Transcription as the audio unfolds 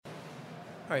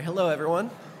All right, hello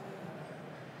everyone.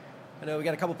 I know we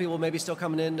got a couple people maybe still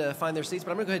coming in to find their seats,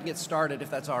 but I'm going to go ahead and get started if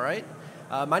that's all right.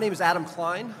 My name is Adam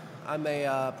Klein. I'm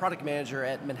a product manager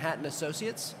at Manhattan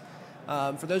Associates.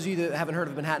 For those of you that haven't heard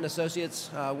of Manhattan Associates,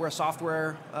 we're a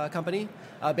software company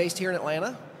based here in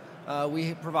Atlanta.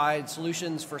 We provide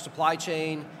solutions for supply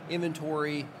chain,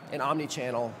 inventory, and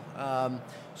omni-channel.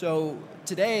 So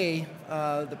today,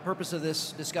 the purpose of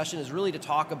this discussion is really to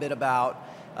talk a bit about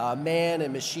man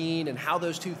and machine and how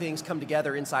those two things come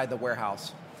together inside the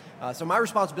warehouse. So my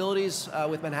responsibilities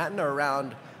with Manhattan are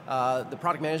around the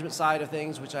product management side of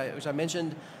things, which I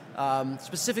mentioned,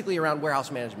 specifically around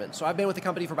warehouse management. So I've been with the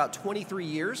company for about 23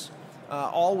 years,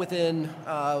 all within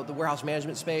the warehouse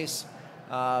management space,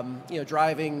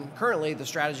 driving currently the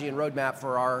strategy and roadmap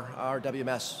for our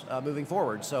WMS moving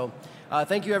forward. So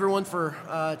thank you everyone for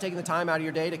taking the time out of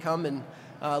your day to come and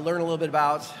learn a little bit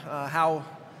about how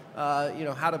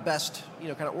to best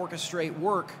kind of orchestrate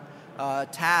work,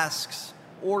 tasks,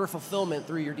 order fulfillment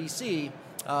through your DC,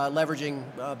 leveraging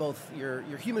both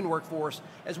your human workforce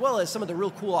as well as some of the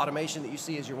real cool automation that you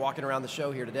see as you're walking around the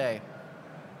show here today.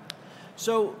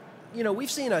 So,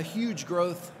 we've seen a huge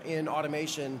growth in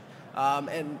automation,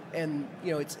 and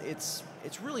it's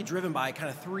really driven by kind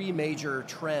of three major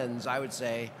trends, I would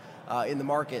say, in the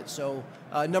market. So,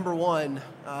 number one,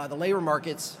 the labor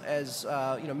markets, as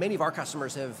many of our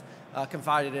customers have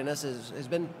confided in us, has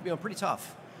been pretty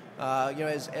tough.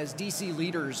 As DC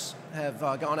leaders have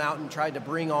gone out and tried to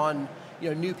bring on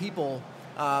new people,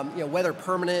 whether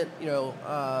permanent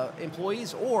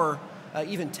employees or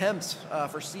even temps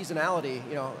for seasonality,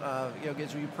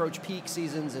 as we approach peak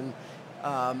seasons and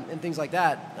things like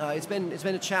that, it's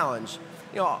been a challenge.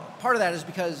 Part of that is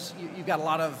because you've got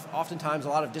oftentimes a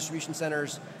lot of distribution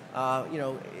centers,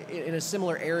 in a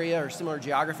similar area or similar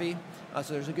geography.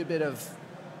 So there's a good bit of,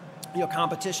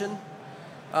 competition.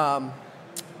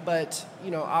 But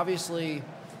obviously,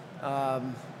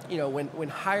 when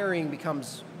hiring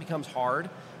becomes hard,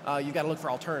 you've got to look for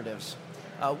alternatives.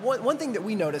 One thing that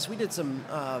we noticed, we did some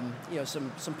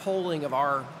polling of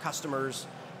our customers,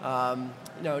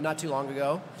 not too long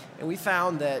ago, and we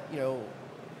found that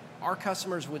our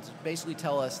customers would basically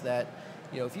tell us that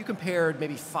if you compared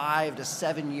maybe 5 to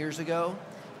 7 years ago,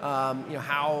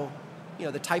 how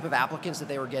the type of applicants that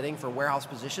they were getting for warehouse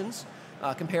positions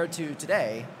compared to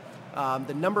today,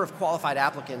 the number of qualified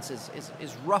applicants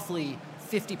is roughly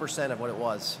 50% of what it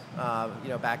was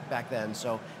back then.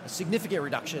 So a significant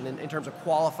reduction in terms of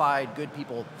qualified, good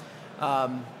people.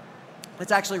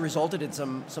 It's actually resulted in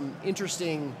some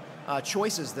interesting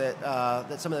choices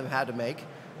that some of them had to make,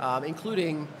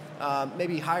 including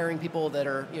maybe hiring people that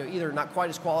are either not quite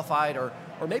as qualified or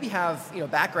maybe have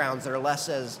backgrounds that are less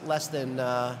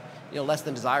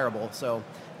than desirable. So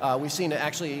we've seen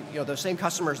actually those same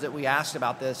customers that we asked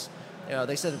about this,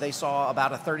 they said that they saw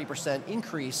about a 30%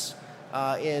 increase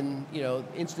in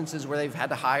instances where they've had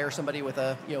to hire somebody with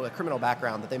a criminal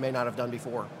background that they may not have done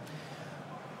before.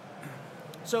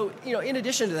 So in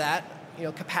addition to that,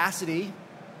 capacity,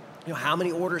 how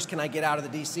many orders can I get out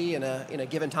of the DC in a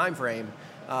given time frame?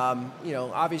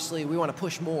 Obviously we want to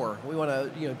push more. We want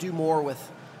to do more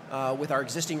with our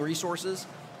existing resources,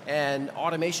 and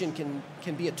automation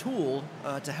can be a tool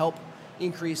to help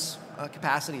increase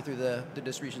capacity through the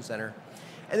distribution center.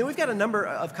 And then we've got a number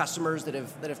of customers that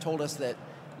have told us that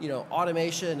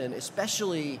automation, and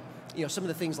especially some of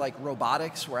the things like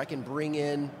robotics, where I can bring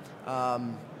in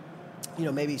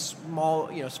maybe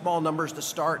small numbers to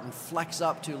start and flex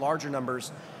up to larger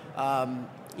numbers,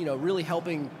 really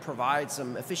helping provide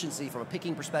some efficiency from a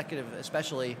picking perspective,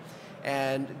 especially,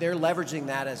 and they're leveraging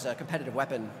that as a competitive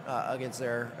weapon against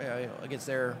their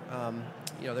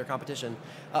competition.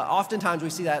 Oftentimes we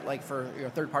see that like for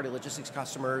third-party logistics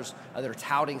customers that are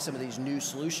touting some of these new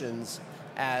solutions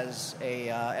as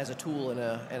a tool and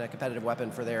a competitive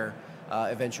weapon for their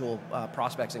eventual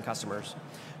prospects and customers.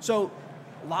 So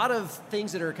a lot of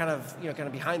things that are kind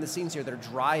of behind the scenes here that are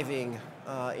driving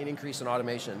an increase in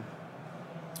automation.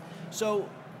 So,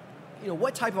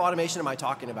 what type of automation am I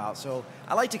talking about? So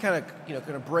I like to kind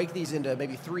of break these into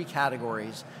maybe three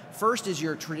categories. First is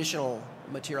your traditional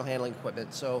material handling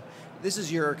equipment. So this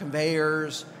is your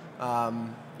conveyors,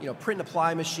 print and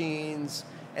apply machines,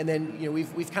 and then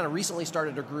we've kind of recently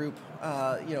started a group,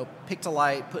 pick to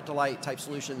light, put to light type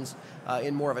solutions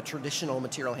in more of a traditional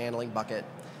material handling bucket.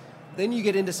 Then you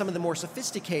get into some of the more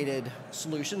sophisticated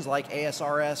solutions like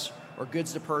ASRS or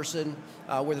goods to person,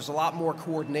 where there's a lot more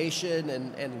coordination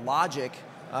and logic,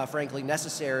 frankly,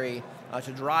 necessary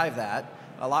to drive that.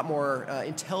 A lot more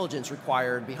intelligence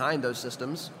required behind those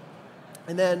systems.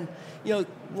 And then,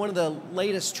 one of the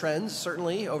latest trends,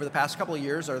 certainly over the past couple of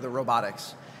years, are the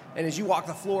robotics. And as you walk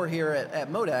the floor here at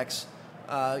Modex,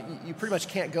 you pretty much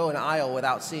can't go an aisle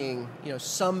without seeing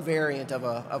some variant of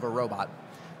a robot.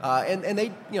 And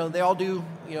they all do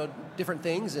different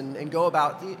things and go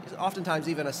about oftentimes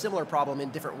even a similar problem in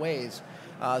different ways.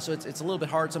 So it's a little bit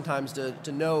hard sometimes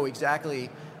to know exactly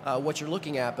what you're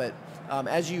looking at. But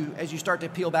as you start to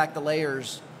peel back the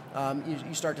layers,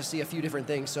 you start to see a few different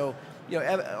things. So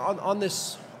on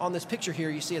this picture here,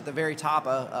 you see at the very top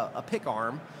a pick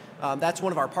arm. That's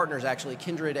one of our partners, actually,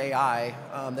 Kindred AI,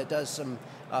 that does some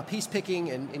piece picking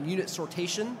and unit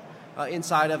sortation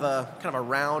inside of a kind of a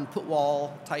round put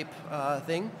wall type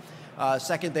thing.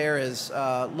 Second there is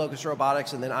Locus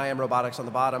Robotics, and then IM Robotics on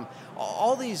the bottom.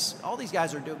 All these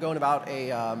guys are going about a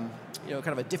kind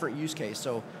of a different use case.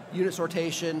 So unit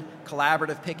sortation,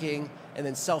 collaborative picking, and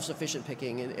then self-sufficient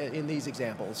picking in these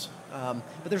examples. But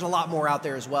there's a lot more out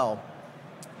there as well.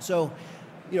 So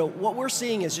what we're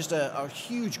seeing is just a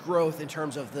huge growth in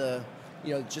terms of the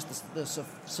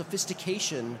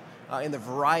sophistication and the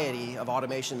variety of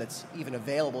automation that's even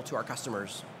available to our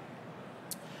customers.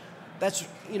 That's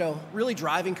really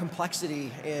driving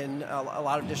complexity in a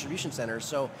lot of distribution centers.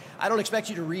 So I don't expect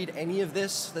you to read any of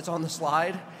this that's on the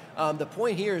slide. The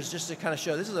point here is just to kind of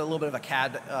show, this is a little bit of a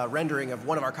CAD rendering of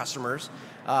one of our customers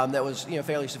that was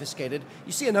fairly sophisticated.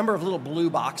 You see a number of little blue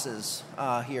boxes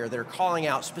here that are calling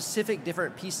out specific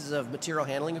different pieces of material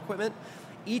handling equipment.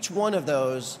 Each one of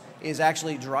those is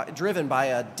actually driven by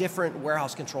a different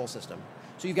warehouse control system.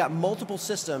 So you've got multiple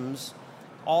systems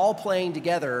all playing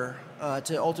together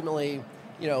to ultimately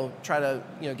try to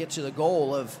get to the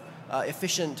goal of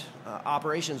efficient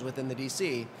operations within the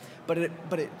DC. But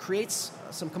it creates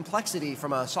some complexity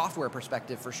from a software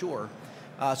perspective for sure.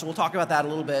 So we'll talk about that a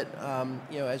little bit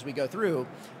as we go through.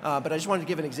 But I just wanted to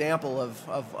give an example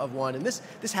of one. And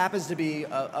this happens to be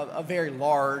a very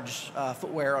large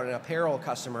footwear and apparel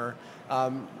customer,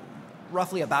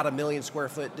 roughly about 1 million square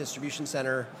foot distribution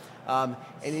center. And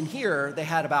in here, they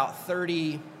had about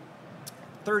 30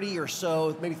 or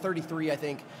so, maybe 33, I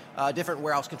think, different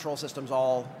warehouse control systems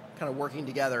all kind of working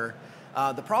together.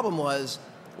 The problem was,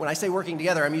 when I say working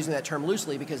together, I'm using that term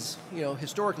loosely because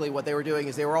historically what they were doing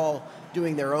is they were all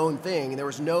doing their own thing, and there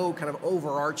was no kind of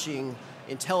overarching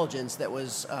intelligence that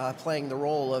was playing the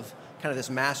role of kind of this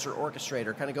master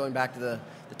orchestrator, kind of going back to the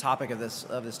topic of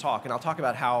this talk. And I'll talk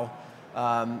about how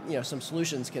some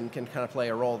solutions can kind of play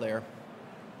a role there.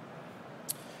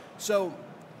 So,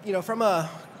 from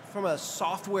a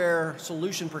software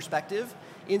solution perspective,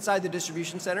 inside the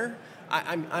distribution center,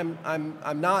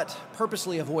 I'm not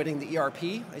purposely avoiding the ERP.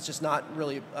 It's just not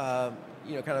really kind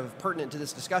of pertinent to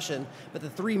this discussion. But the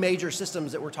three major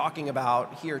systems that we're talking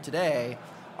about here today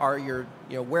are your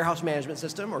warehouse management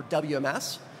system, or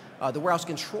WMS, the warehouse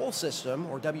control system,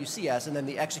 or WCS, and then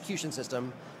the execution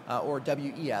system, or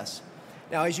WES.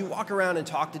 Now, as you walk around and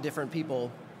talk to different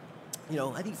people,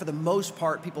 I think for the most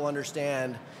part, people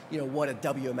understand, what a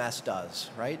WMS does,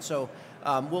 right? So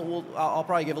I'll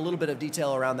probably give a little bit of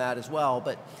detail around that as well.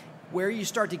 But where you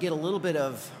start to get a little bit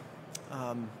of,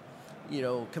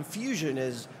 confusion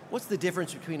is what's the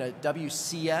difference between a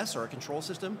WCS or a control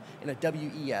system and a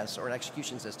WES or an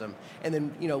execution system? And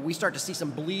then, we start to see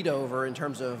some bleed over in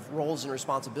terms of roles and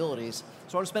responsibilities.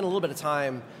 So I want to spend a little bit of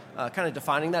time kind of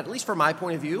defining that, at least from my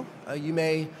point of view. You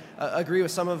may agree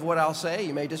with some of what I'll say.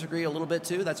 You may disagree a little bit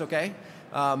too. That's okay.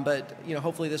 But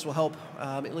hopefully this will help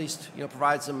at least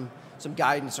provide some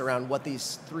guidance around what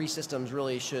these three systems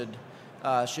really should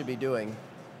be doing.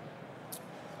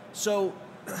 So,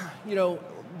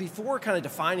 before kind of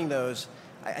defining those,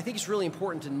 I think it's really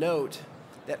important to note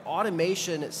that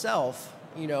automation itself,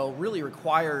 really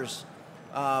requires,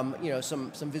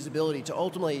 some visibility to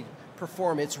ultimately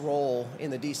perform its role in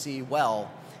the DC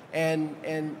well. And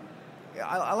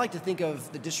I like to think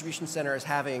of the distribution center as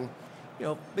having,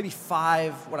 maybe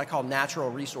 5 what I call natural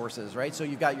resources, right? So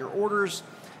you've got your orders,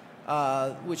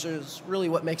 which is really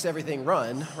what makes everything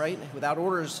run, right? Without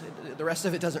orders, the rest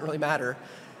of it doesn't really matter.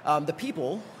 The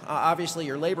people, obviously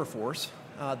your labor force,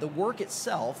 the work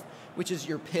itself, which is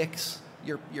your picks,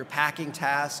 your packing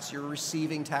tasks, your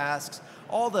receiving tasks,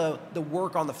 all the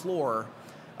work on the floor,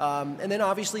 and then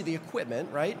obviously the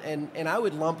equipment, right? And I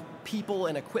would lump people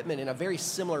and equipment in a very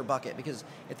similar bucket because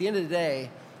at the end of the day,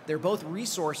 they're both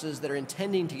resources that are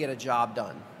intending to get a job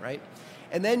done, right?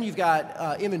 And then you've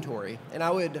got inventory, and I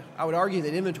would argue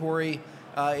that inventory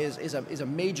is a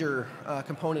major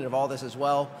component of all this as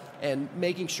well, and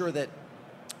making sure that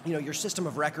your system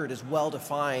of record is well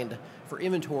defined for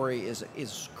inventory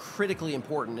is critically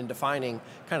important in defining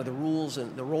kind of the rules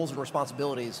and the roles and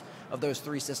responsibilities of those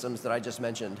three systems that I just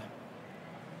mentioned.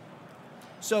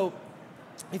 So,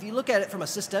 if you look at it from a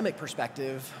systemic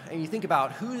perspective, and you think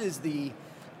about who is the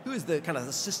kind of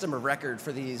the system of record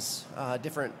for these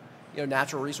different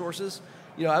natural resources,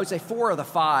 I would say 4 of the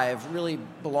 5 really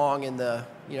belong in the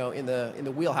in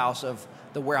the wheelhouse of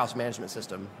the warehouse management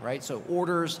system, right? So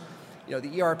orders,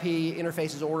 the ERP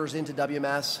interfaces orders into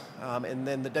WMS, and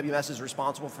then the WMS is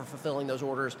responsible for fulfilling those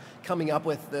orders, coming up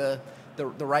with the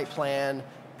right plan,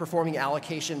 performing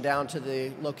allocation down to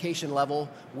the location level.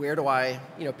 Where do I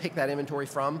pick that inventory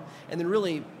from? And then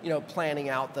really planning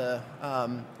out the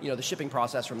the shipping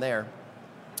process from there.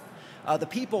 The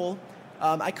people,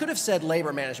 I could have said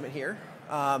labor management here.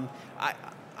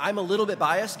 I'm a little bit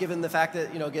biased given the fact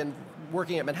that again,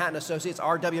 working at Manhattan Associates,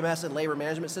 our WMS and labor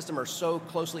management system are so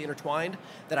closely intertwined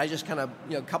that I just kind of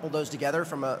coupled those together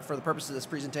for the purpose of this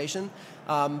presentation.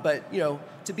 But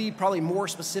to be probably more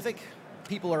specific,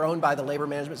 people are owned by the labor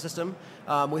management system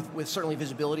with certainly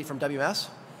visibility from WMS.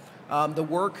 The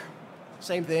work,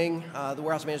 same thing. The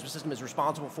warehouse management system is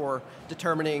responsible for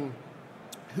determining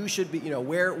who should be,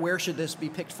 where should this be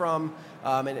picked from,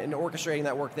 and orchestrating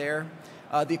that work there.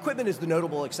 The equipment is the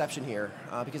notable exception here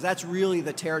because that's really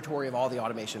the territory of all the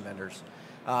automation vendors.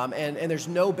 And there's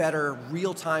no better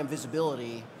real-time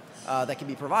visibility that can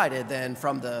be provided than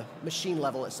from the machine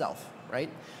level itself, right?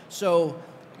 So,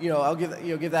 I'll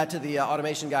give that to the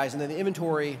automation guys, and then the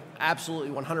inventory, absolutely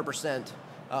 100%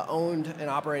 owned and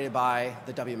operated by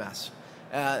the WMS.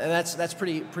 And that's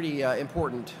pretty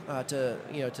important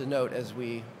to note as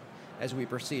we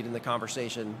proceed in the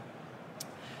conversation.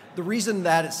 The reason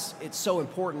that it's so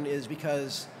important is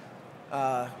because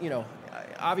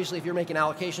obviously if you're making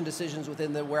allocation decisions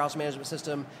within the warehouse management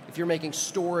system, if you're making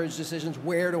storage decisions,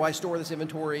 where do I store this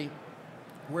inventory,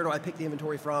 where do I pick the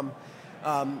inventory from,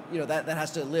 that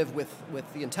has to live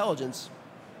with the intelligence.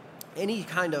 Any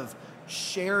kind of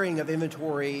sharing of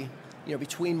inventory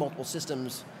between multiple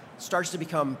systems starts to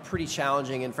become pretty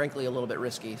challenging and frankly a little bit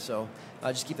risky. So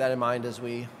just keep that in mind as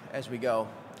we go.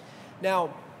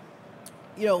 Now,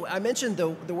 I mentioned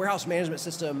the warehouse management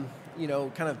system,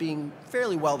 kind of being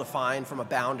fairly well defined from a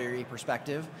boundary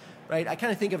perspective, right? I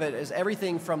kind of think of it as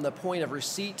everything from the point of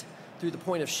receipt through the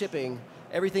point of shipping,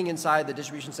 everything inside the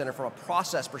distribution center from a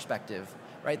process perspective,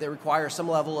 right? That requires some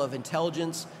level of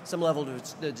intelligence, some level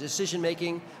of decision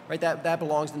making, right? That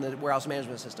belongs in the warehouse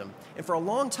management system. And for a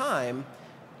long time,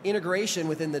 integration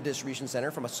within the distribution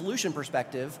center from a solution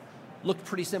perspective looked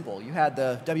pretty simple. You had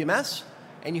the WMS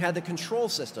and you had the control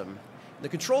system. The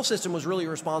control system was really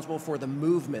responsible for the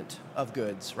movement of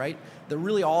goods, right?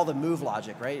 All the move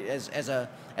logic, right? As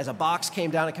a box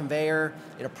came down a conveyor,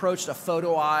 it approached a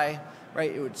photo eye, right?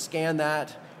 It would scan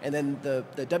that, and then the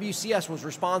WCS was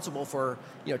responsible for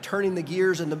turning the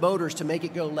gears and the motors to make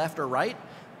it go left or right,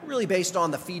 really based on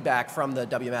the feedback from the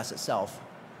WMS itself.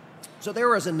 So there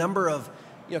was a number of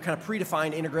kind of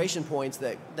predefined integration points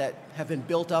that have been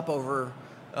built up over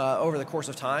the course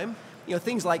of time.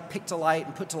 Things like pick-to-light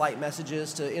and put-to-light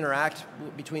messages to interact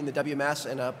between the WMS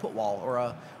and a put wall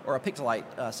or a pick-to-light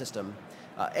system.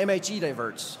 MHE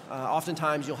diverts.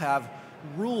 Oftentimes you'll have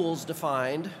rules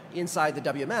defined inside the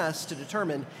WMS to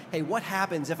determine, hey, what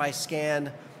happens if I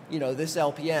scan this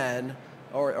LPN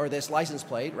or this license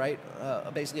plate, right?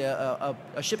 Basically a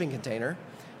shipping container.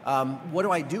 What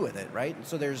do I do with it, right?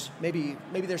 So maybe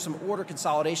there's some order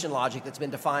consolidation logic that's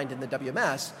been defined in the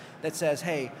WMS that says,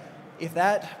 hey, if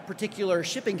that particular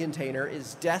shipping container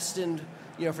is destined,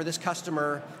 for this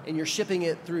customer, and you're shipping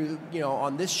it through,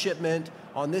 on this shipment,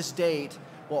 on this date,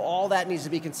 well, all that needs to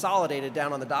be consolidated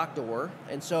down on the dock door,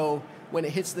 and so when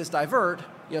it hits this divert,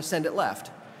 send it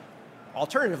left.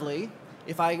 Alternatively,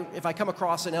 if I come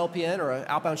across an LPN or an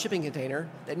outbound shipping container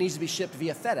that needs to be shipped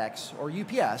via FedEx or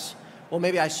UPS, well,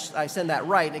 maybe I send that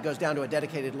right, and it goes down to a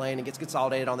dedicated lane and gets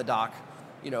consolidated on the dock,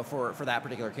 for that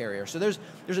particular carrier. So there's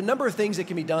a number of things that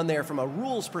can be done there from a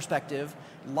rules perspective,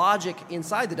 logic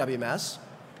inside the WMS,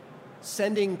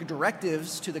 sending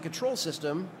directives to the control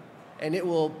system, and it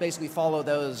will basically follow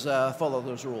those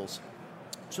rules.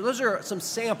 So those are some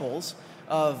samples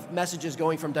of messages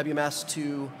going from WMS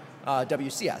to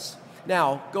WCS.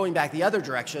 Now, going back the other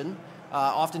direction,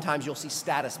 oftentimes you'll see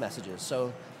status messages.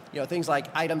 So things like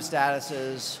item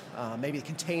statuses, maybe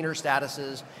container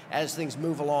statuses, as things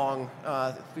move along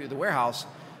through the warehouse,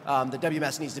 the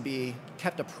WMS needs to be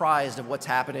kept apprised of what's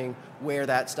happening, where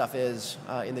that stuff is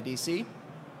in the DC.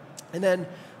 And then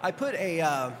I put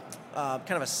a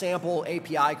kind of a sample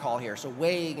API call here, so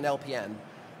weighing an LPN.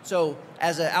 So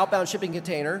as an outbound shipping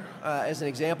container, as an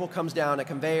example, comes down a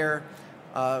conveyor,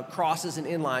 crosses an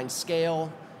inline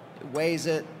scale, it weighs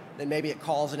it, then maybe it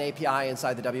calls an API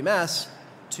inside the WMS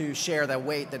to share the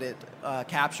weight that it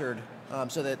captured,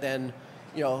 so that then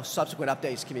subsequent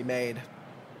updates can be made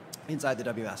inside the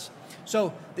WMS.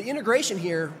 So the integration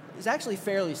here is actually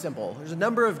fairly simple. There's a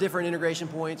number of different integration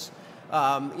points,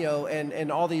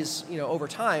 and all these, over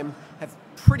time have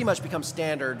pretty much become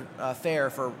standard fare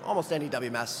for almost any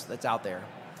WMS that's out there.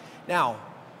 Now,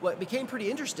 what became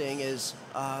pretty interesting is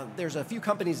there's a few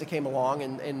companies that came along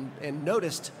and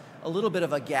noticed a little bit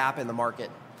of a gap in the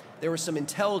market. There was some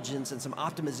intelligence and some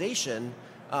optimization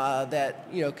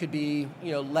that could be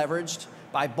leveraged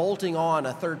by bolting on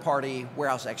a third-party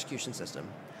warehouse execution system.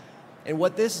 And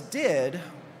what this did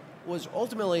was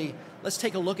ultimately, let's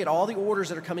take a look at all the orders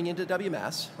that are coming into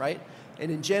WMS, right?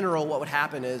 And in general, what would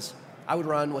happen is I would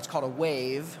run what's called a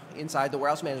wave inside the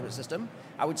warehouse management system.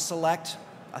 I would select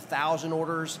 1,000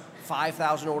 orders,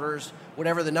 5,000 orders,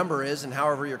 whatever the number is and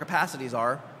however your capacities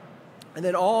are, and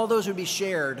then all those would be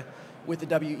shared with the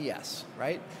WES,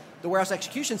 right? The warehouse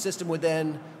execution system would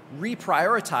then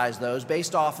reprioritize those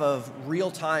based off of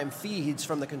real-time feeds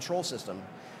from the control system.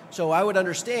 So I would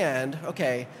understand,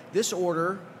 okay, this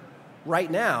order right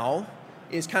now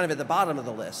is kind of at the bottom of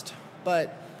the list,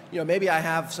 but maybe I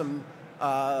have some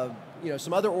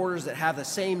other orders that have the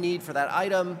same need for that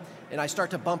item, and I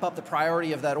start to bump up the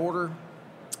priority of that order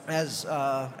as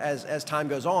time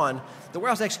goes on. The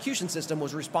warehouse execution system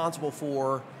was responsible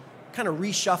for kind of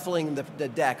reshuffling the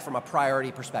deck from a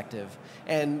priority perspective,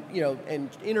 and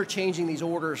interchanging these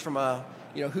orders from a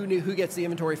who gets the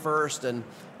inventory first and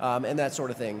that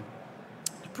sort of thing.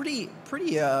 Pretty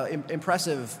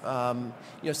impressive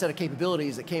set of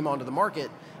capabilities that came onto the market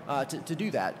to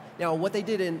do that. Now, what they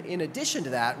did in addition to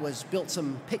that was built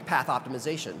some pick path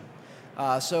optimization.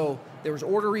 So there was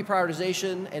order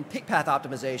reprioritization and pick path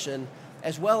optimization,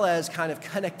 as well as kind of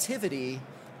connectivity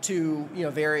to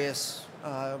various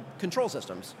control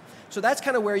systems. So that's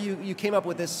kind of where you came up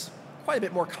with this quite a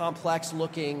bit more complex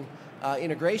looking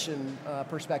integration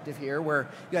perspective here, where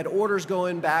you had orders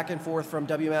going back and forth from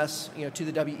WMS to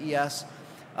the WES.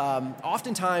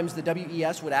 Oftentimes the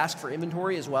WES would ask for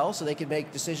inventory as well, so they could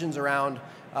make decisions around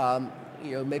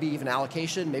maybe even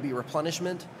allocation, maybe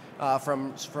replenishment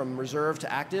from reserve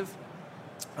to active.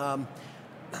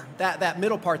 That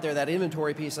middle part there, that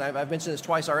inventory piece, and I've mentioned this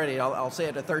twice already, I'll say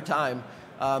it a third time,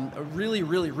 really,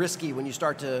 really risky when you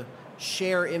start to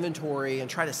share inventory and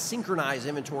try to synchronize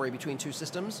inventory between two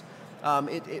systems.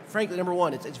 Frankly, number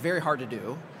one, it's very hard to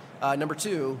do. Number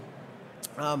two,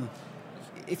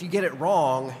 if you get it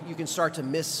wrong, you can start to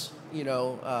have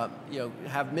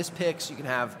mispicks. You can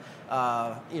have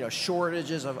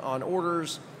shortages on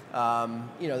orders.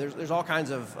 There's all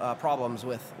kinds of problems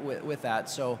with that.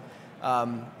 So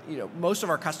most of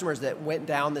our customers that went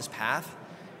down this path,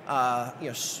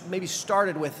 maybe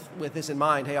started with this in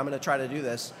mind. Hey, I'm going to try to do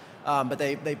this. But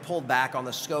they pulled back on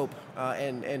the scope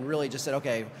and really just said,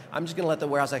 okay, I'm just going to let the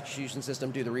warehouse execution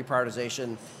system do the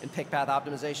reprioritization and pick path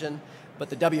optimization, but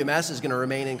the WMS is going to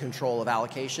remain in control of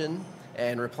allocation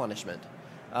and replenishment.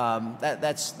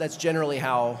 That's generally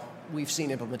how we've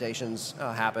seen implementations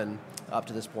happen up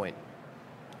to this point.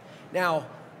 Now,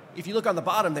 if you look on the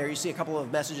bottom there, you see a couple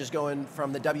of messages going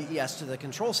from the WES to the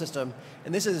control system,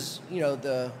 and this is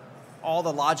all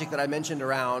the logic that I mentioned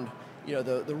around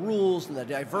the rules and the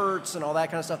diverts and all that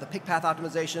kind of stuff, the pick path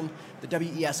optimization. The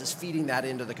WES is feeding that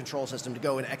into the control system to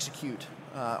go and execute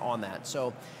on that.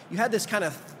 So you had this kind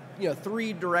of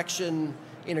three-direction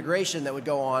integration that would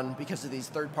go on because of these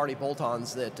third-party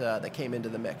bolt-ons that came into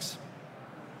the mix.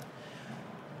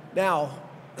 Now,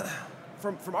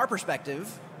 from our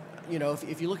perspective,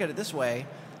 if you look at it this way,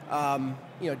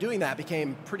 doing that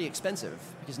became pretty expensive,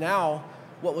 because now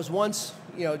what was once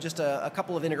just a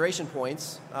couple of integration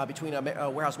points between a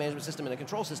warehouse management system and a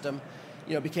control system,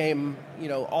 became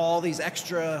all these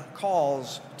extra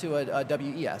calls to a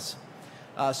WES.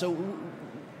 So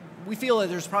we feel that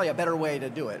there's probably a better way to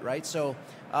do it, right? So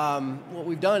what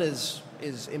we've done is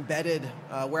embedded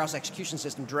warehouse execution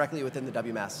system directly within the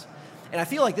WMS, and I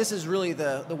feel like this is really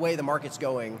the way the market's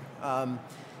going.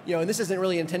 And this isn't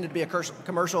really intended to be a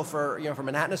commercial for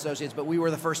Manhattan Associates, but we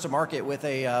were the first to market with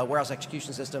a warehouse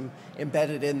execution system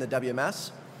embedded in the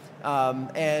WMS.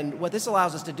 And what this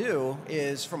allows us to do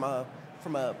is, from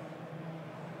a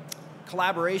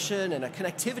collaboration and a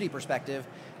connectivity perspective,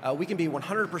 we can be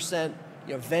 100%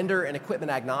 vendor and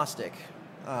equipment agnostic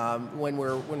when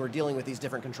we're dealing with these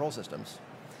different control systems.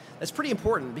 That's pretty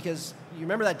important, because you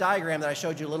remember that diagram that I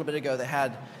showed you a little bit ago that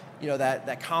had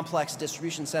that complex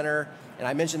distribution center, and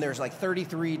I mentioned there's like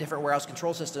 33 different warehouse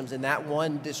control systems in that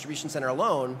one distribution center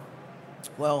alone.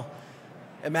 Well,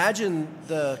 imagine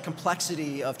the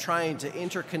complexity of trying to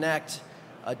interconnect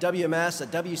a WMS, a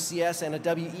WCS, and a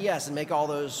WES and make all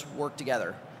those work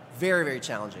together. Very, very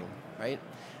challenging, right?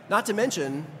 Not to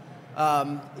mention,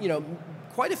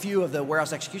 quite a few of the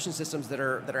warehouse execution systems that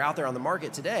are out there on the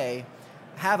market today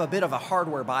have a bit of a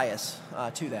hardware bias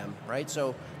to them, right?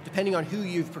 So depending on who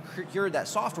you've procured that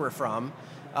software from,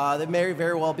 they may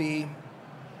very well be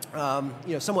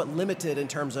somewhat limited in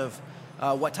terms of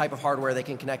what type of hardware they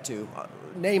can connect to,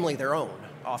 namely their own,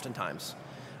 oftentimes.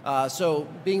 So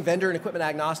being vendor and equipment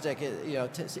agnostic,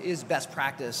 is best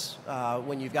practice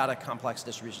when you've got a complex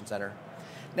distribution center.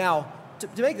 Now,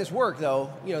 to make this work,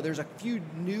 though, there's a few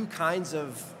new kinds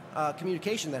of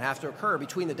communication that have to occur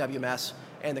between the WMS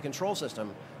and the control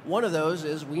system. One of those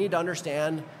is we need to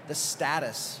understand the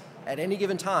status at any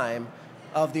given time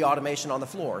of the automation on the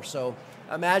floor. So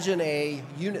imagine a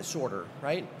unit sorter,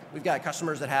 right? We've got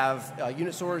customers that have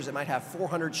unit sorters that might have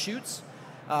 400 chutes.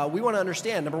 We want to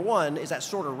understand, number one, is that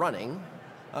sorter running?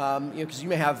 Because you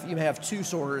may have two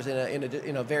sorters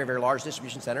in a very, very large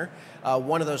distribution center.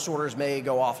 One of those sorters may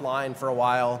go offline for a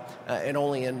while, and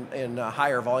only in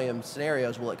higher volume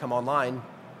scenarios will it come online.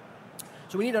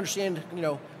 So we need to understand,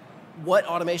 what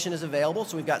automation is available.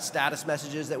 So we've got status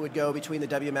messages that would go between the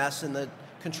WMS and the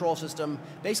control system,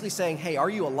 basically saying, hey, are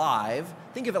you alive?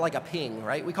 Think of it like a ping,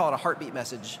 right? We call it a heartbeat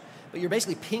message, but you're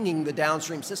basically pinging the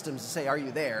downstream systems to say, are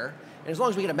you there? And as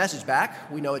long as we get a message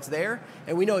back, we know it's there,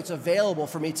 and we know it's available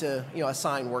for me to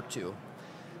assign work to.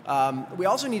 We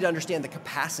also need to understand the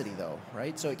capacity, though,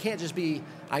 right? So it can't just be,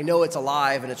 I know it's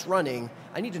alive and it's running.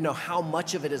 I need to know how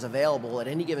much of it is available at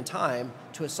any given time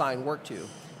to assign work to.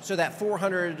 So that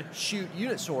 400 chute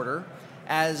unit sorter,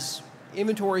 as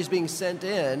inventory is being sent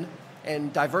in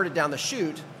and diverted down the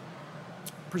chute,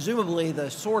 presumably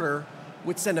the sorter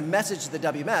would send a message to the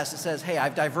WMS that says, hey,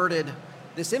 I've diverted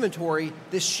this inventory,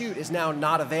 this chute is now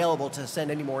not available to send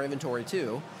any more inventory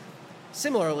to.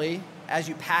 Similarly, as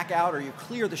you pack out or you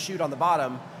clear the chute on the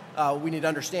bottom, we need to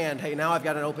understand, hey, now I've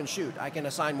got an open chute. I can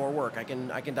assign more work. I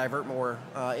can divert more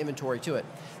inventory to it.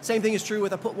 Same thing is true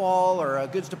with a put wall or a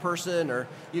goods to person, or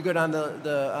you go down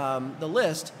the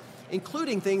list,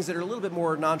 including things that are a little bit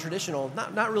more non-traditional,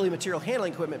 not really material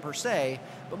handling equipment per se,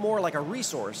 but more like a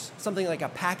resource, something like a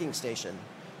packing station,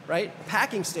 right? A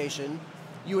packing station,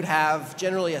 you would have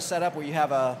generally a setup where you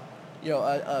have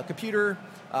a computer,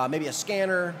 maybe a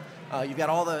scanner. You've got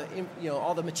all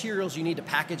the materials you need to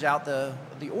package out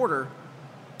the order.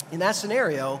 In that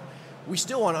scenario, we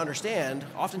still want to understand.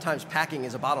 Oftentimes, packing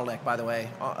is a bottleneck, by the way,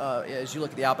 as you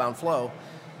look at the outbound flow.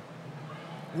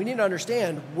 We need to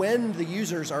understand when the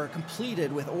users are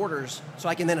completed with orders, so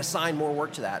I can then assign more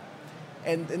work to that.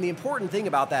 And the important thing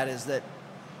about that is that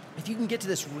if you can get to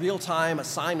this real-time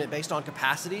assignment based on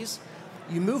capacities,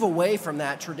 you move away from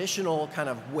that traditional kind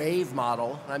of wave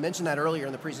model. And I mentioned that earlier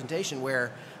in the presentation,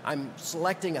 where I'm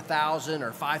selecting 1,000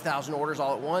 or 5,000 orders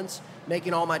all at once,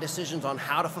 making all my decisions on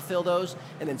how to fulfill those,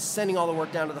 and then sending all the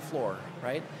work down to the floor,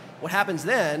 right? What happens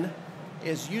then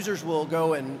is users will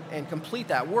go and complete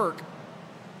that work,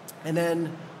 and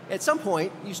then at some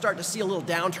point you start to see a little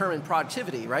downturn in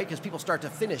productivity, right? Because people start to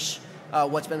finish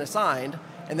what's been assigned,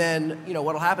 and then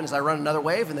what'll happen is I run another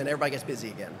wave, and then everybody gets busy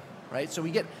again. Right? So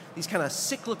we get these kind of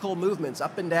cyclical movements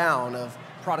up and down of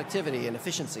productivity and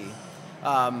efficiency.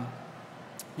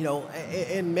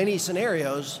 In many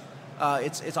scenarios,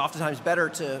 it's oftentimes better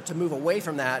to move away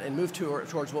from that and move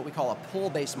towards what we call a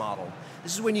pull-based model.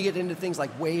 This is when you get into things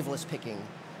like waveless picking.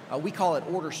 We call it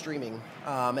order streaming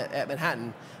at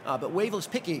Manhattan, but waveless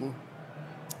picking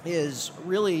is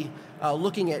really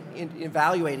looking at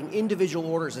evaluating individual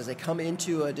orders as they come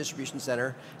into a distribution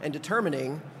center and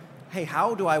determining, hey,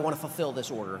 how do I want to fulfill this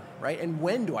order, right? And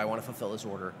when do I want to fulfill this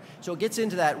order? So it gets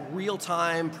into that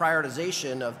real-time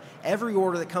prioritization of every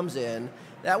order that comes in.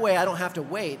 That way I don't have to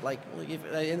wait. Like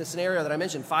in the scenario that I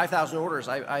mentioned, 5,000 orders,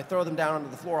 I throw them down onto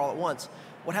the floor all at once.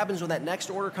 What happens when that next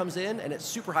order comes in and it's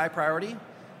super high priority?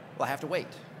 Well, I have to wait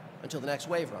until the next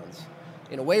wave runs.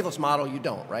 In a waveless model, you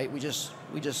don't, right? We just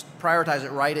prioritize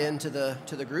it right into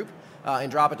the group.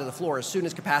 And drop it to the floor as soon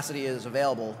as capacity is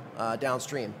available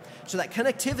downstream. So that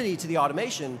connectivity to the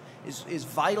automation is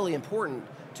vitally important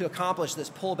to accomplish this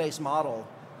pull-based model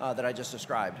that I just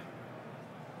described.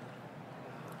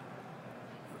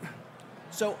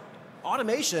 So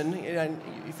automation, and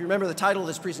if you remember the title of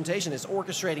this presentation, is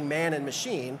Orchestrating Man and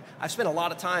Machine. I've spent a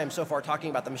lot of time so far talking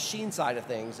about the machine side of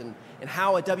things and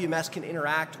how a WMS can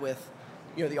interact with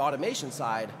the automation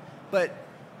side. But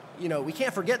we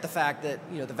can't forget the fact that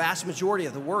the vast majority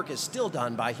of the work is still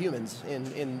done by humans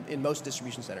in most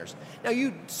distribution centers. Now,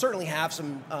 you certainly have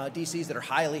some DCs that are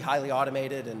highly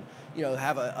automated and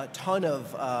have a ton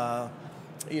of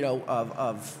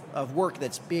of work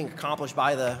that's being accomplished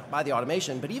by the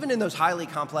automation. But even in those highly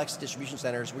complex distribution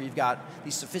centers where you've got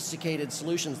these sophisticated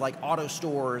solutions like auto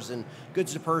stores and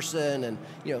goods to person and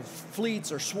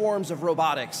fleets or swarms of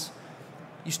robotics,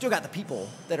 you still got the people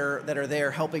that are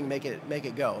there helping make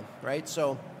it go, right?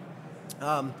 So,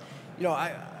 I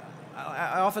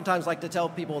oftentimes like to tell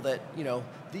people that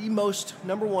the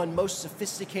number one most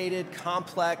sophisticated,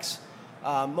 complex,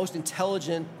 most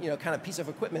intelligent kind of piece of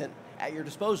equipment at your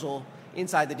disposal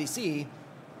inside the DC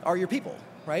are your people,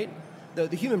 right? The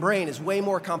human brain is way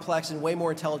more complex and way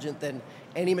more intelligent than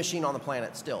any machine on the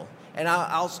planet still. And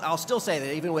I'll still say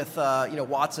that even with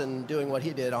Watson doing what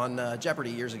he did on Jeopardy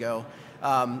years ago,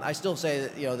 I still say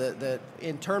that that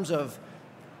in terms of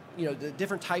the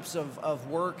different types of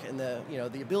work and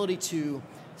the ability to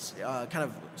kind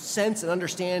of sense and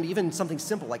understand even something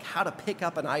simple like how to pick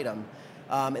up an item.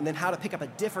 And then how to pick up a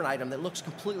different item that looks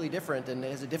completely different and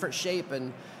has a different shape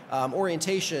and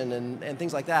orientation and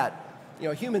things like that.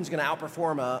 A human's going to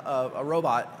outperform a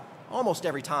robot almost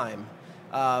every time.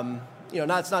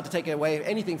 It's not to take away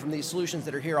anything from these solutions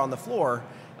that are here on the floor,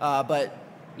 but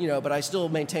I still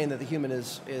maintain that the human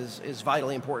is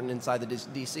vitally important inside the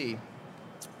DC.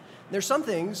 There's some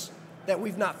things that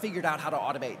we've not figured out how to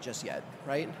automate just yet,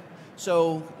 right?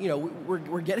 So,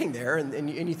 we're getting there, and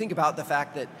you think about the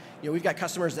fact that, we've got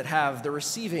customers that have the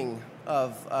receiving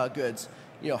of goods,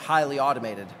 highly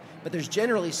automated. But there's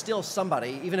generally still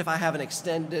somebody, even if I have an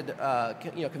extended,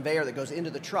 conveyor that goes into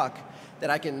the truck, that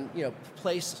I can,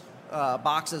 place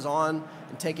boxes on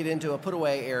and take it into a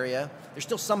put-away area. There's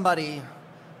still somebody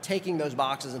taking those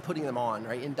boxes and putting them on,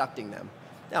 right, inducting them.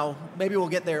 Now, maybe we'll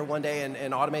get there one day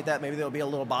and automate that. Maybe there'll be a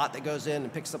little bot that goes in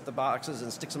and picks up the boxes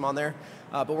and sticks them on there,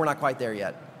 but we're not quite there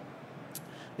yet.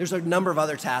 There's a number of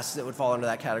other tasks that would fall into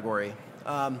that category.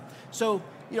 So,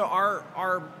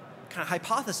 our kind of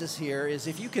hypothesis here is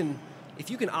if you can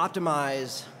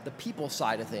optimize the people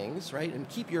side of things, right, and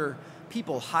keep your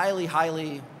people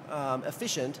highly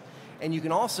efficient, and you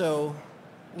can also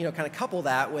kind of couple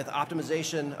that with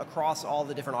optimization across all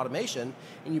the different automation,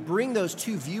 and you bring those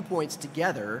two viewpoints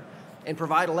together and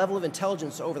provide a level of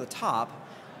intelligence over the top,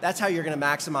 that's how you're going to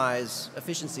maximize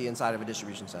efficiency inside of a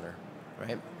distribution center,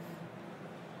 right?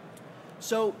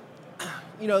 So,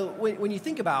 when you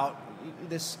think about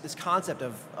this concept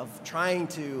of trying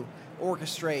to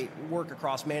orchestrate work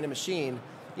across man and machine,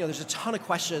 there's a ton of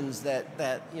questions that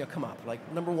come up. Like,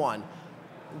 number one,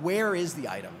 where is the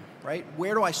item, right?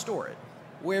 Where do I store it?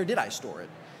 Where did I store it?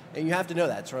 And you have to know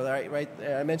that, so right?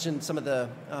 I mentioned some of the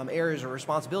areas of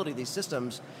responsibility of these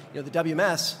systems. The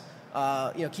WMS,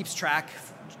 keeps track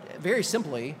very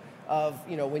simply of,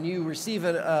 when you receive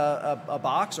a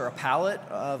box or a pallet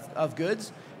of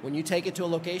goods, when you take it to a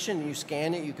location and you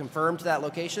scan it, you confirm to that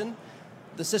location,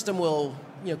 the system will,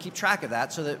 keep track of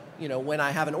that so that, when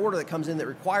I have an order that comes in that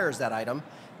requires that item,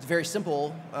 it's very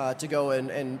simple to go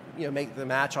and make the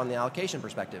match on the allocation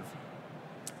perspective.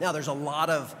 Now, there's a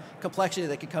lot of complexity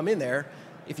that could come in there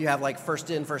if you have like first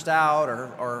in, first out,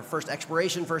 or first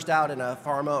expiration, first out in a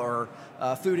pharma or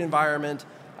food environment.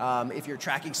 If you're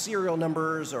tracking serial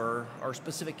numbers or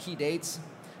specific key dates,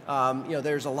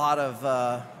 there's a lot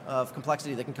of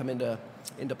complexity that can come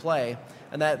into play,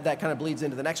 and that kind of bleeds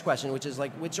into the next question, which is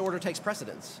like, which order takes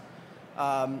precedence?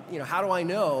 How do I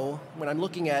know when I'm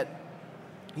looking at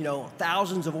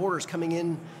thousands of orders coming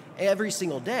in every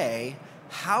single day?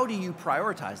 How do you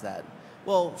prioritize that?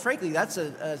 Well, frankly, that's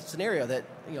a scenario that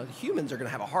humans are going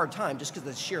to have a hard time just because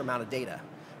of the sheer amount of data,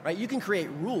 right? You can create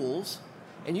rules,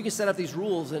 and you can set up these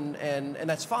rules, and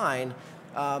that's fine.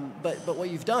 But what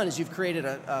you've done is you've created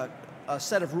a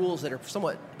set of rules that are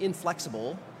somewhat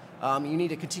inflexible. You need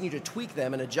to continue to tweak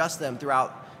them and adjust them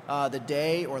throughout the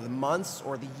day or the months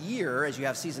or the year as you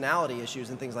have seasonality issues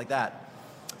and things like that.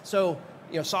 So,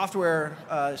 software,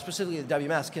 specifically the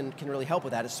WMS, can really help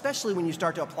with that, especially when you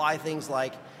start to apply things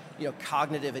like,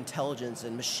 cognitive intelligence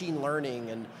and machine learning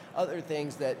and other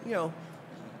things that,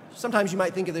 sometimes you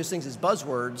might think of those things as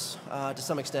buzzwords to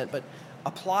some extent, but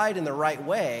applied in the right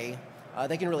way,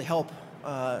 they can really help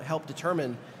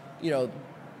determine,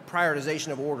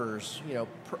 prioritization of orders,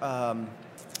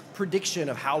 prediction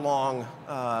of how long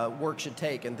work should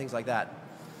take and things like that.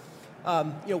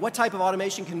 What type of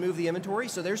automation can move the inventory?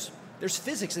 So there's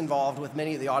physics involved with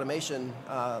many of the automation,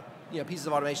 pieces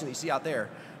of automation that you see out there,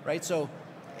 right? So,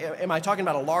 am I talking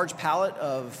about a large pallet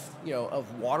of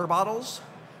water bottles,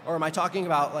 or am I talking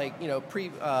about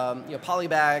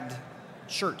polybagged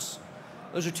shirts?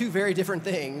 Those are two very different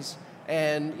things,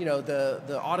 and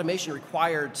the automation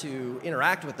required to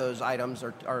interact with those items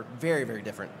are very, very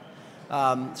different.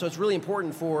 So it's really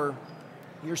important for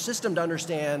your system to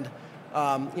understand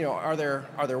Are there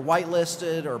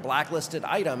whitelisted or blacklisted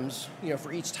items,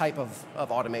 for each type of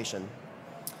automation?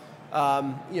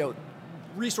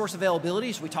 Resource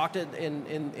availability. So we talked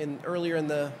in earlier in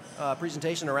the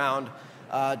presentation around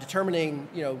determining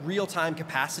real-time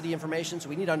capacity information. So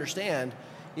we need to understand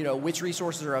which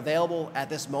resources are available at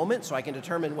this moment, so I can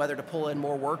determine whether to pull in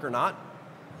more work or not.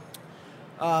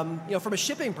 From a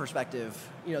shipping perspective,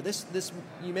 this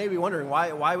you may be wondering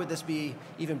why would this be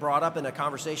even brought up in a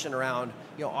conversation around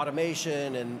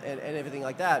automation and everything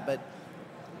like that. But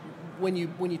when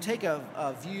you take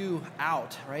a view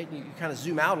out, right, you kind of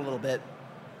zoom out a little bit,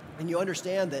 and you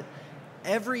understand that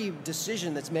every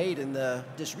decision that's made in the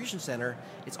distribution center,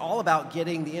 it's all about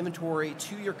getting the inventory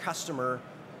to your customer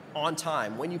on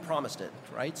time when you promised it,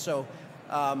 right? So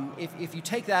if you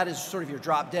take that as sort of your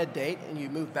drop dead date and you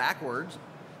move backwards,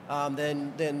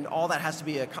 then all that has to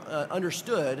be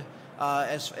understood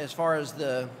as far as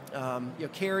the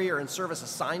carrier and service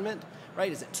assignment,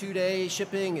 right? Is it 2-day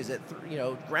shipping? Is it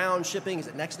ground shipping? Is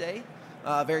it next day?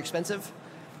 Very expensive.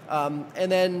 And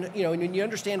then when you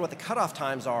understand what the cutoff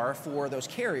times are for those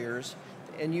carriers,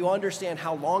 and you understand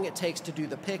how long it takes to do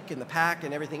the pick and the pack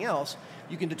and everything else,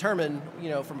 you can determine,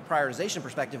 from a prioritization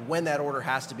perspective, when that order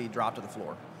has to be dropped to the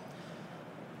floor.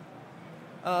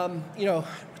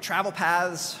 Travel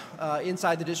paths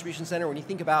inside the distribution center. When you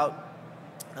think about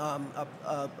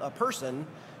a person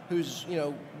who's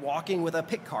walking with a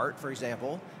pick cart, for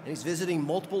example, and he's visiting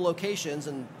multiple locations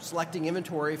and selecting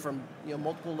inventory from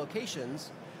multiple locations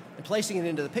and placing it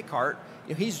into the pick cart,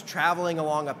 he's traveling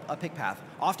along a pick path.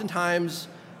 Oftentimes,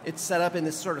 it's set up in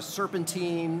this sort of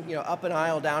serpentine, up an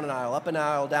aisle, down an aisle, up an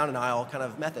aisle, down an aisle kind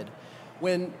of method.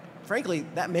 When, frankly,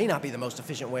 that may not be the most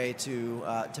efficient way to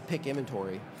pick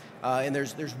inventory. And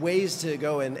there's ways to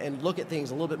go and look at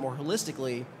things a little bit more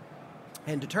holistically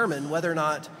and determine whether or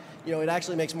not it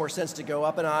actually makes more sense to go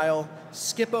up an aisle,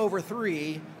 skip over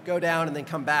 3, go down, and then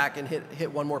come back and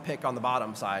hit one more pick on the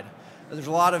bottom side. There's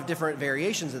a lot of different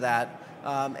variations of that,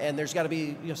 and there's got to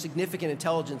be significant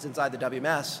intelligence inside the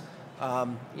WMS,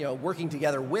 working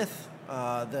together with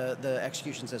the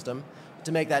execution system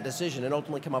to make that decision and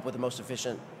ultimately come up with the most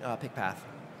efficient pick path.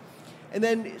 And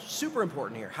then, super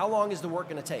important here, how long is the work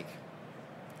going to take?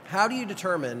 How do you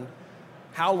determine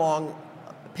how long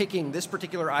picking this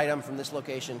particular item from this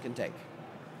location can take?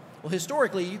 Well,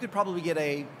 historically, you could probably get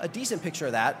a decent picture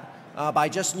of that by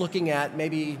just looking at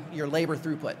maybe your labor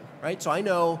throughput, right? So I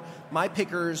know my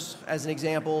pickers, as an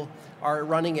example, are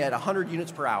running at 100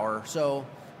 units per hour. So,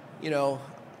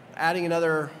 adding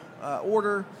another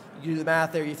order, you do the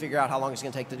math there, you figure out how long it's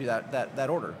going to take to do that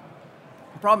order.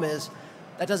 The problem is,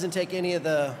 that doesn't take any of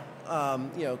the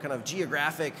kind of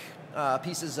geographic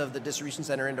pieces of the distribution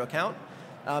center into account.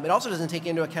 It also doesn't take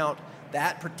into account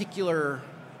that particular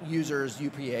user's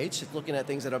UPH. It's looking at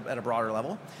things at a broader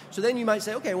level. So then you might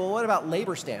say, okay, well, what about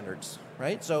labor standards,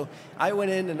 right? So I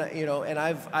went in and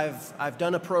I've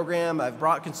done a program. I've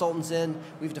brought consultants in.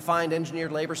 We've defined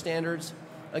engineered labor standards.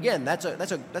 Again, that's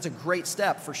a great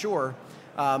step for sure.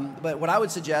 But what I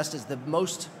would suggest is the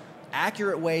most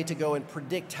accurate way to go and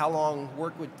predict how long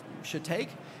work should take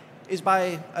is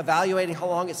by evaluating how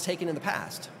long it's taken in the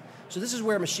past. So this is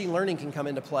where machine learning can come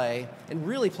into play and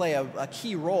really play a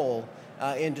key role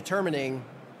in determining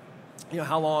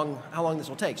how long this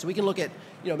will take. So we can look at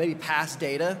maybe past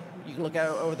data. You can look at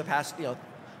over the past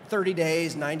 30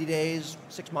 days, 90 days,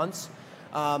 6 months.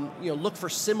 Look for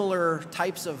similar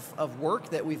types of work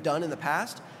that we've done in the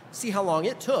past. See how long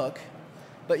it took.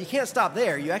 But you can't stop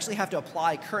there. You actually have to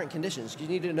apply current conditions. You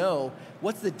need to know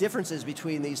what's the differences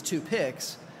between these two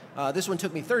picks. This one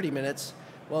took me 30 minutes.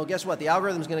 Well, guess what? The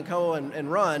algorithm's going to go and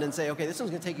run and say, okay, this one's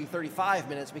going to take you 35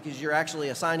 minutes because you're actually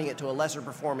assigning it to a lesser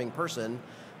performing person,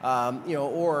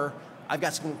 or I've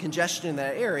got some congestion in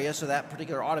that area, so that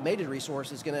particular automated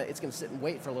resource is going to sit and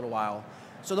wait for a little while.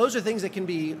 So those are things that can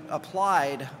be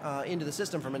applied into the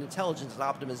system from an intelligence and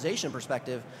optimization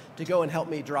perspective to go and help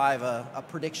me drive a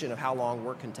prediction of how long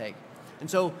work can take. And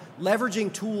so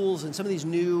leveraging tools and some of these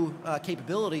new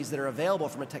capabilities that are available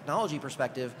from a technology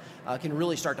perspective can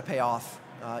really start to pay off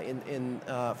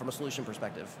from a solution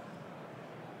perspective.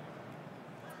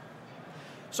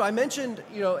 So I mentioned,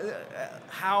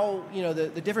 how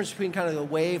the difference between kind of the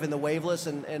wave and the waveless,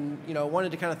 and wanted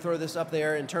to kind of throw this up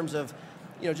there in terms of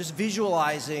just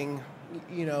visualizing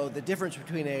the difference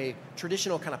between a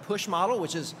traditional kind of push model,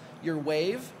 which is your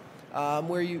wave,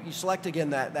 where you select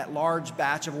again that large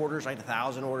batch of orders, like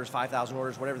 1,000 orders, 5,000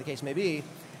 orders, whatever the case may be.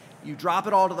 You drop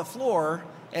it all to the floor,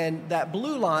 and that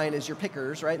blue line is your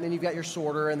pickers, right? And then you've got your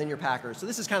sorter and then your packers. So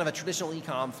this is kind of a traditional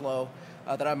e-com flow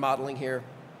that I'm modeling here.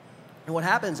 And what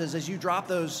happens is as you drop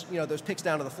those picks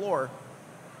down to the floor,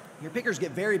 Your pickers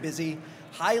get very busy,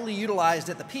 highly utilized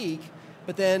at the peak,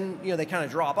 but then they kind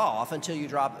of drop off until you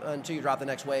drop the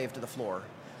next wave to the floor,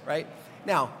 right?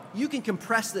 Now, you can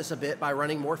compress this a bit by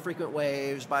running more frequent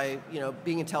waves, by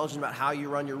being intelligent about how you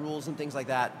run your rules and things like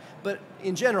that. But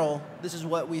in general, this is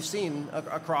what we've seen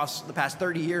across the past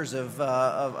 30 years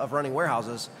of running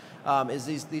warehouses,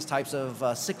 is these types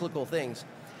of cyclical things.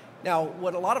 Now,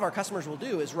 what a lot of our customers will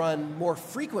do is run more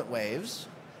frequent waves,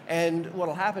 and what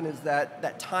will happen is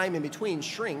that time in between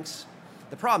shrinks.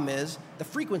 The problem is the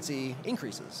frequency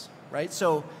increases, right?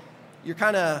 So you're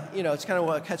kind of, it's kind of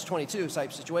a catch-22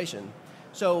 type situation.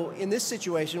 So in this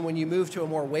situation, when you move to a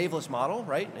more waveless model,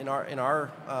 right, in our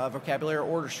vocabulary,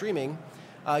 order streaming,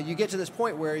 you get to this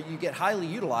point where you get highly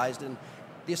utilized, and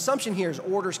the assumption here is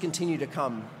orders continue to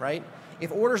come, right?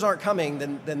 If orders aren't coming,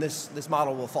 then this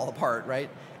model will fall apart, right?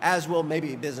 As will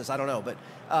maybe business, I don't know.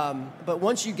 But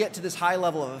once you get to this high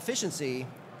level of efficiency,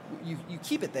 you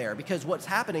keep it there, because what's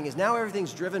happening is now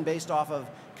everything's driven based off of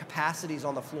capacities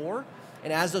on the floor,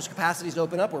 and as those capacities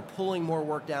open up, we're pulling more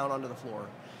work down onto the floor.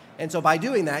 And so by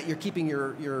doing that, you're keeping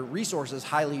your resources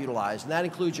highly utilized, and that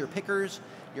includes your pickers,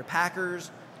 your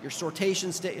packers, your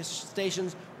sortation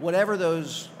stations, whatever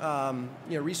those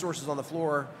resources on the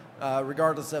floor,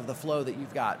 regardless of the flow that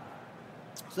you've got.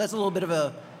 So that's a little bit of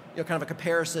a kind of a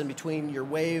comparison between your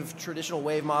traditional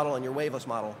wave model and your waveless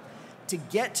model. To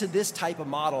get to this type of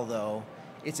model, though,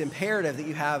 it's imperative that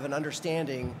you have an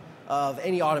understanding of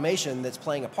any automation that's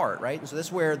playing a part, right? And so this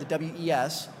is where the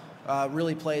WES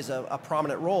really plays a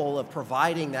prominent role of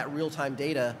providing that real-time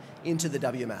data into the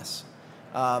WMS.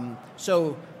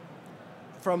 So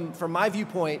from my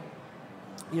viewpoint,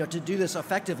 to do this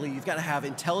effectively, you've got to have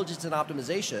intelligence and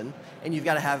optimization, and you've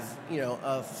got to have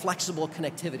a flexible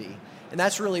connectivity, and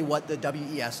that's really what the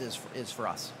WES is for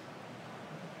us.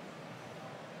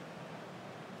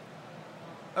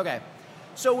 Okay,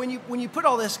 so when you put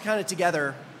all this kind of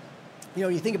together,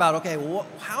 you think about, okay, well,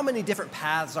 how many different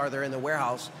paths are there in the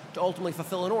warehouse to ultimately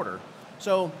fulfill an order?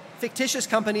 So fictitious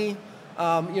company, they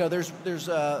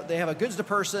have a goods to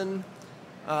person,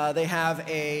 they have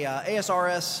a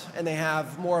ASRS, and they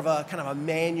have more of a kind of a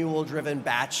manual-driven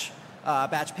batch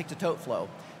pick to tote flow.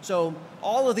 So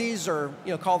all of these are,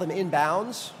 call them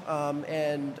inbounds,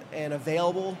 and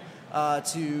available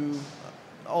to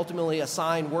ultimately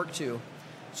assign work to.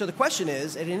 So the question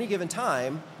is, at any given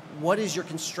time, what is your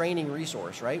constraining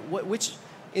resource, right? Which,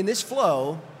 in this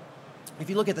flow, if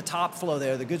you look at the top flow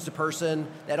there, the goods to person,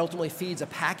 that ultimately feeds a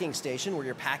packing station where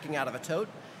you're packing out of a tote.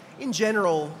 In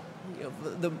general,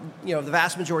 the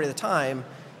vast majority of the time,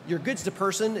 your goods to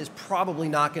person is probably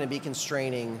not going to be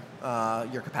constraining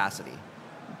your capacity.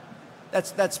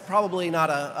 That's probably not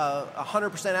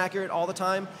 100% accurate all the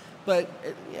time, but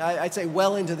I'd say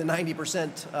well into the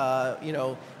 90%,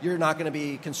 you're not going to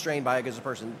be constrained by a goods to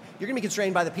person. You're going to be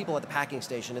constrained by the people at the packing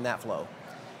station in that flow.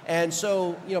 And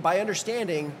so, by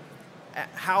understanding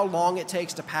how long it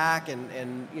takes to pack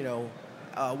and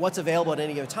what's available at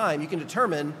any given time, you can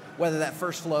determine whether that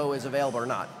first flow is available or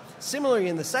not. Similarly,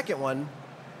 in the second one,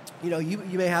 you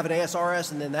may have an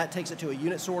ASRS, and then that takes it to a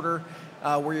unit sorter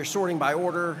where you're sorting by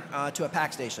order to a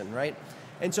pack station, right?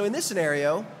 And so in this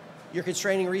scenario, your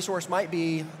constraining resource might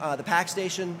be the pack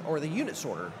station or the unit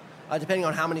sorter, depending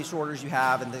on how many sorters you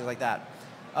have and things like that.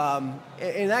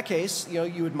 In that case,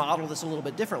 you would model this a little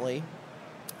bit differently.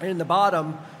 And in the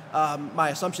bottom, my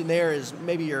assumption there is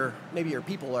maybe your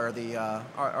people are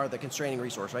the constraining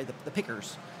resource, right? The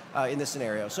pickers in this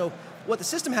scenario. So what the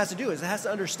system has to do is it has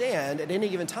to understand at any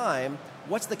given time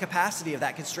what's the capacity of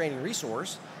that constraining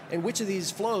resource and which of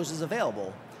these flows is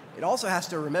available. It also has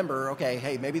to remember, okay,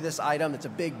 hey, maybe this item, it's a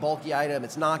big bulky item,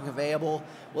 it's not available.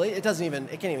 Well, it can't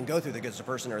even go through the goods to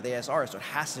person or the ASR, so it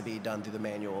has to be done through the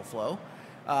manual flow.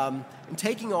 And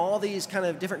taking all these kind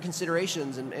of different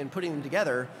considerations and putting them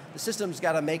together, the system's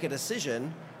got to make a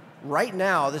decision right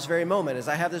now, this very moment, as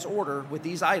I have this order with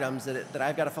these items that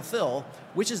I've got to fulfill,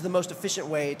 which is the most efficient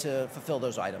way to fulfill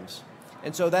those items.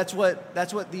 And so that's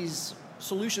what these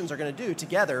solutions are going to do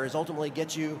together, is ultimately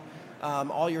get you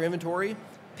all your inventory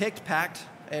picked, packed,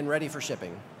 and ready for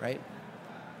shipping, right?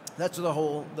 That's the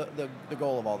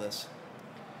goal of all this.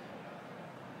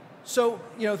 So,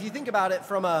 if you think about it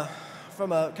from a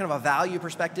kind of a value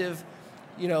perspective,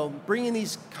 bringing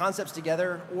these concepts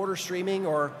together, order streaming,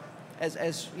 or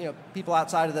as people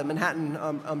outside of the Manhattan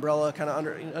umbrella kind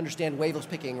of understand waveless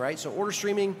picking, right? So order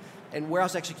streaming and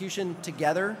warehouse execution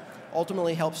together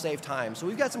ultimately help save time. So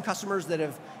we've got some customers that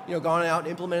have gone out and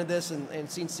implemented this and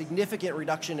seen significant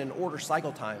reduction in order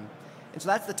cycle time. And so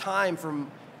that's the time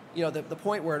from the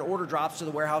point where an order drops to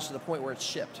the warehouse to the point where it's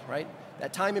shipped, right?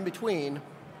 That time in between,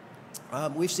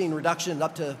 we've seen reduction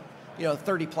up to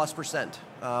 30+%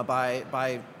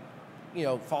 by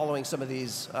following some of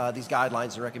these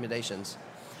guidelines and recommendations.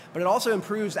 But it also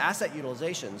improves asset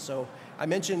utilization. So I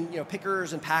mentioned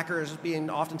pickers and packers being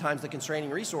oftentimes the constraining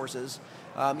resources.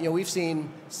 We've seen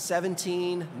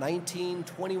 17, 19,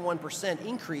 21%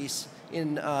 increase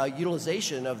in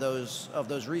utilization of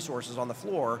those resources on the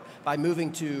floor by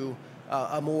moving to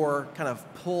a more kind of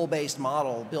pull-based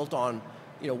model built on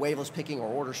waveless picking or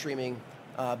order streaming,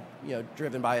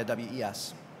 driven by a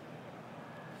WES.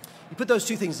 You put those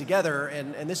two things together,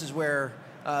 and this is where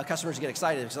customers get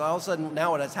excited, because all of a sudden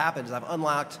now what has happened is I've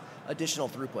unlocked additional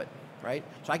throughput, right?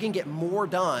 So I can get more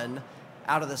done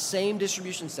out of the same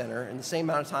distribution center in the same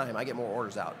amount of time. I get more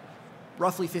orders out,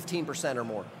 roughly 15% or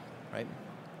more, right?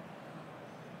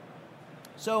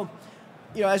 So,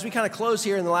 as we kind of close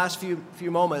here in the last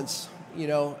few moments,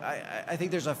 I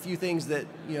think there's a few things that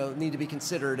need to be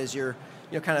considered as you're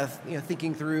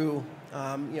thinking through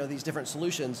these different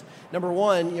solutions. Number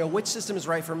one, which system is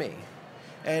right for me?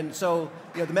 And so,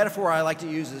 the metaphor I like to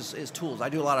use is tools. I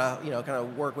do a lot of kind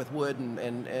of work with wood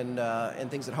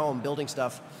and things at home, building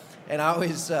stuff, and I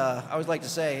always like to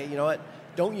say,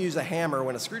 don't use a hammer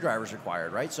when a screwdriver is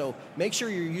required, right? So make sure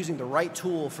you're using the right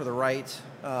tool for the right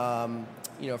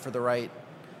for the right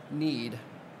need.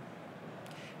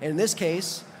 And in this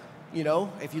case,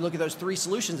 if you look at those three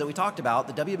solutions that we talked about,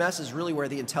 the WMS is really where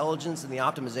the intelligence and the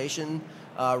optimization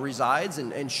resides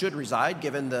and should reside,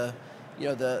 given the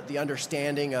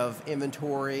understanding of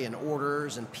inventory and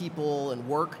orders and people and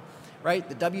work, right?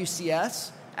 The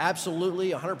WCS,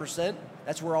 absolutely, 100%.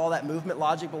 That's where all that movement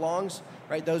logic belongs,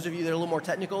 right? Those of you that are a little more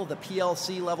technical, the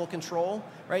PLC level control,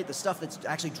 right? The stuff that's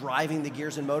actually driving the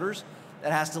gears and motors,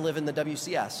 that has to live in the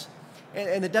WCS.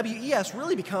 And the WES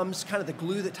really becomes kind of the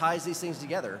glue that ties these things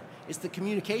together. It's the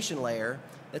communication layer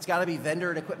that's got to be vendor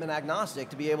and equipment agnostic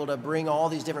to be able to bring all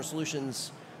these different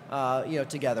solutions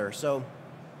together. So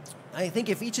I think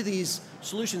if each of these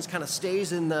solutions kind of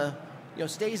stays in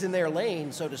their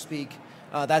lane, so to speak,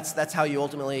 that's how you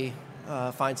ultimately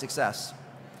find success.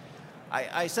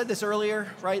 I said this earlier,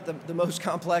 right? The most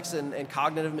complex and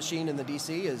cognitive machine in the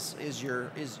DC is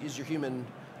your human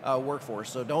workforce.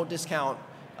 So don't discount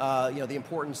the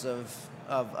importance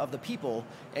of the people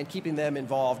and keeping them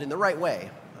involved in the right way.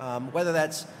 Whether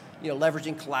that's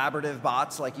leveraging collaborative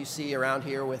bots like you see around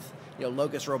here with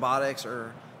Locus Robotics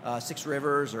or Six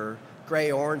Rivers or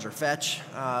Gray Orange or Fetch,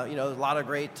 a lot of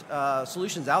great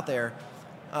solutions out there.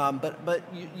 But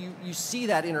you see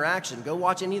that interaction. Go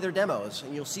watch any of their demos,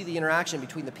 and you'll see the interaction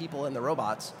between the people and the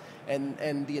robots.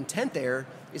 And the intent there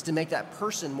is to make that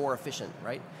person more efficient,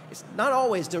 right? It's not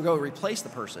always to go replace the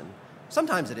person.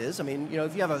 Sometimes it is. I mean,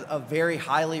 if you have a very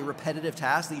highly repetitive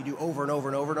task that you do over and over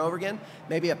and over and over again,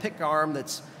 maybe a pick arm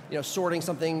that's sorting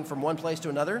something from one place to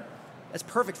another, that's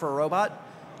perfect for a robot.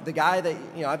 The guy that,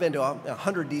 I've been to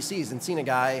 100 DCs and seen a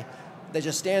guy that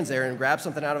just stands there and grabs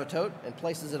something out of a tote and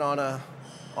places it on a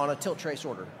tilt tray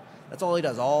sorter. That's all he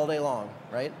does all day long,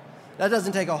 right? That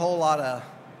doesn't take a whole lot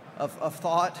of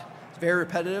thought. It's very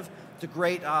repetitive. It's a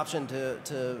great option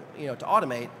to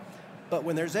automate. But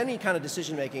when there's any kind of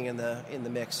decision making in the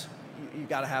mix, you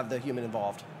got to have the human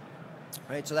involved,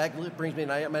 right? So that brings me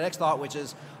to my next thought, which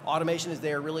is automation is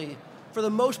there really, for the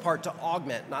most part, to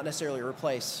augment, not necessarily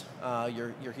replace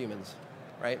your humans,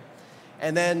 right?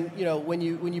 And then when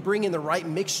you bring in the right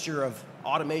mixture of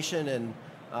automation and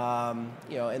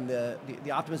and the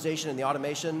optimization and the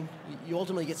automation, you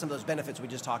ultimately get some of those benefits we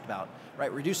just talked about,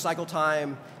 right? Reduced cycle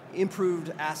time,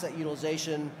 improved asset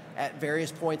utilization at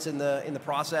various points in the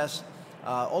process.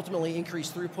 Ultimately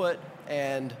increased throughput,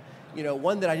 and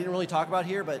one that I didn't really talk about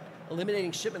here, but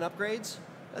eliminating shipment upgrades,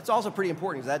 that's also pretty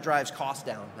important because that drives costs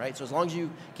down, right? So as long as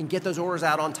you can get those orders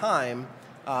out on time,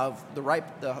 the right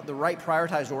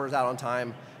prioritized orders out on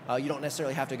time, you don't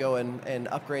necessarily have to go and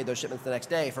upgrade those shipments the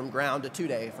next day from ground to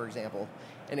 2-day, for example,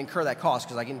 and incur that cost,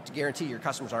 because I can guarantee your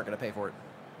customers aren't going to pay for it.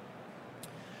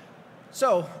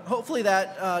 So hopefully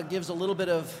that gives a little bit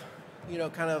of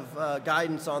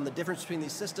guidance on the difference between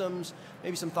these systems,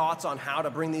 maybe some thoughts on how to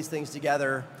bring these things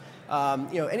together.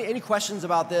 Any questions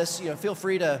about this? Feel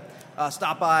free to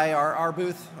stop by our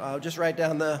booth, just right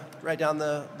down the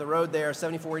road there,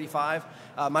 7485.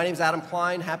 My name's Adam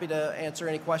Klein. Happy to answer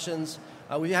any questions.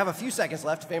 We have a few seconds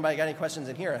left. If anybody got any questions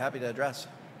in here, I'm happy to address.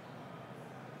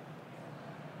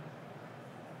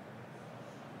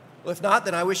 Well, if not,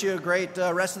 then I wish you a great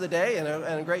rest of the day and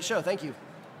a great show. Thank you.